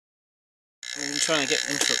we've been trying to get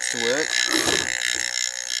interrupts to work,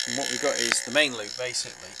 and what we've got is the main loop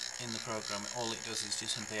basically in the program. All it does is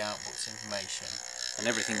just simply outputs information,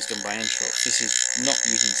 and everything's done by interrupts. This is not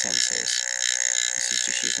using sensors, this is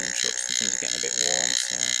just using interrupts, and things are getting a bit warm,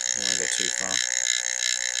 so I don't want to go too far.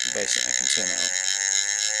 But basically I can turn it up.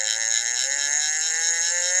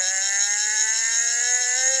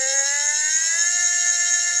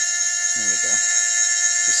 There we go.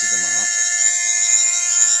 This is the mark.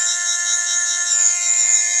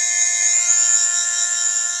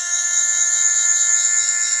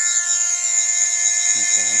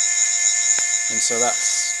 Okay. And so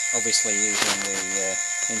that's obviously using the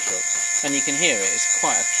interrupt. And you can hear it, it's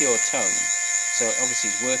quite a pure tone. So it obviously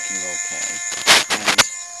is working okay. And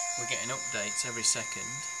we're getting updates every second.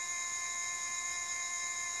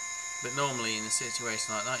 But normally in a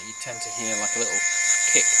situation like that you tend to hear like a little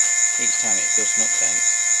kick each time it does an update.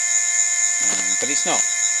 But it's not.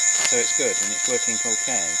 So it's good and it's working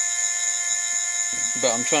okay.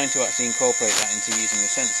 But I'm trying to actually incorporate that into using the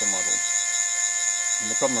sensor model. And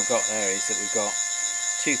the problem I've got there is that we've got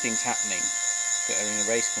two things happening that are in a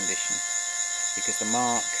race condition, because the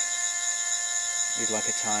mark is like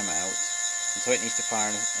a timeout, and so it needs to fire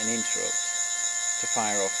an interrupt to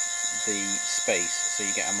fire off the space, so you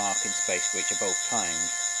get a mark in space which are both timed,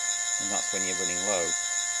 and that's when you're running low.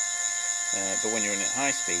 But when you're running at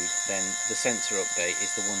high speed, then the sensor update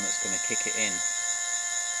is the one that's going to kick it in,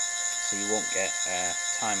 so you won't get a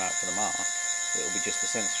timeout for the mark. It will be just the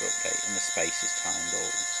sensor update, and the space is timed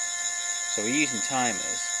always. So we're using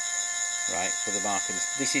timers, right, for the markers.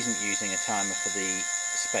 This isn't using a timer for the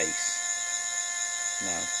space.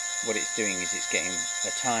 No, what it's doing is it's getting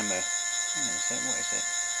a timer. Hang on a second, what is it?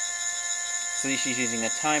 So this is using a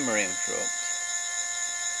timer interrupt.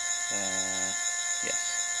 Yes.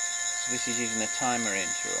 So this is using a timer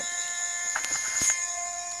interrupt, as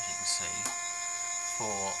you can see,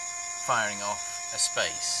 for firing off a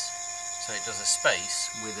space. So it does a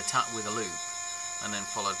space with a loop, and then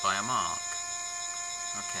followed by a mark.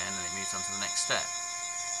 Okay, and then it moves on to the next step.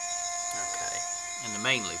 Okay, and the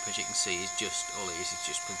main loop, as you can see, is just all it is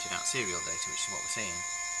just printing out serial data, which is what we're seeing,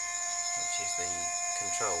 which is the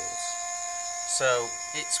controls. So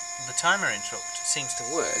it's the timer interrupt seems to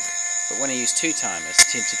work, but when I use two timers,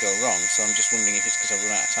 it seems to go wrong. So I'm just wondering if it's because I've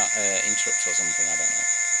run out of interrupts or something. I don't know.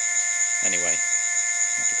 Anyway,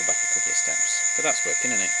 I'll have to go back a couple of steps, but that's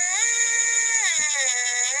working, isn't it?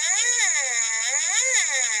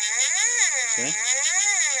 See?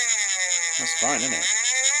 That's fine, isn't it?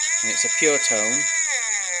 And it's a pure tone,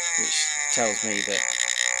 which tells me that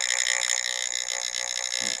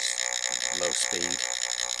it's low speed.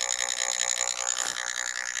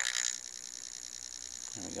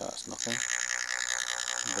 There we go, that's nothing.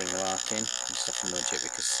 Bring the mark in, just have to nudge it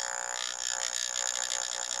because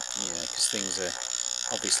things are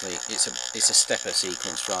obviously it's a stepper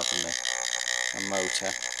sequence rather than a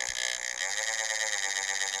motor.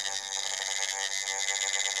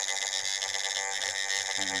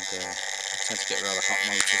 And I tend to get rather hot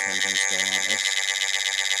motors when things go like this.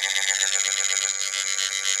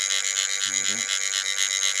 There we go.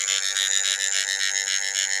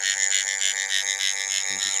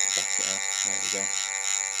 You can just back it off. There we go.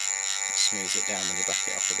 It smooths it down when you back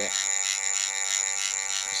it off a bit,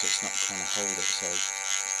 so it's not trying to hold it so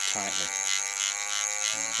tightly.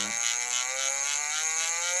 There we go.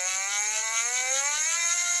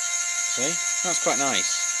 See? That's quite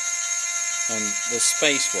nice. And the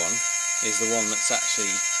space one is the one that's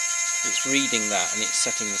actually, it's reading that and it's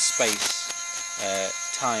setting the space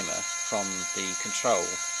timer from the control.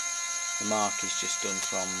 The mark is just done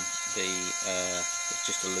from the, it's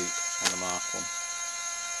just a loop on the mark one.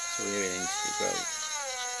 So we're in into the grove.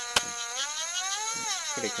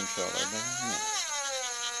 It's pretty controlled, isn't it?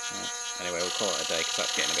 Yeah. Anyway, we'll call it a day because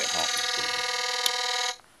that's getting a bit hot.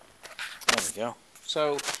 There we go.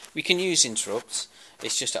 So we can use interrupts.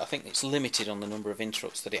 It's just that I think it's limited on the number of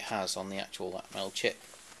interrupts that it has on the actual Atmel chip.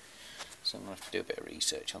 So I'm going to have to do a bit of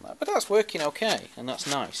research on that. But that's working okay, and that's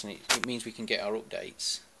nice, and it means we can get our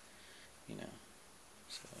updates. You know.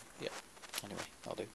 So yeah. Anyway, I'll do.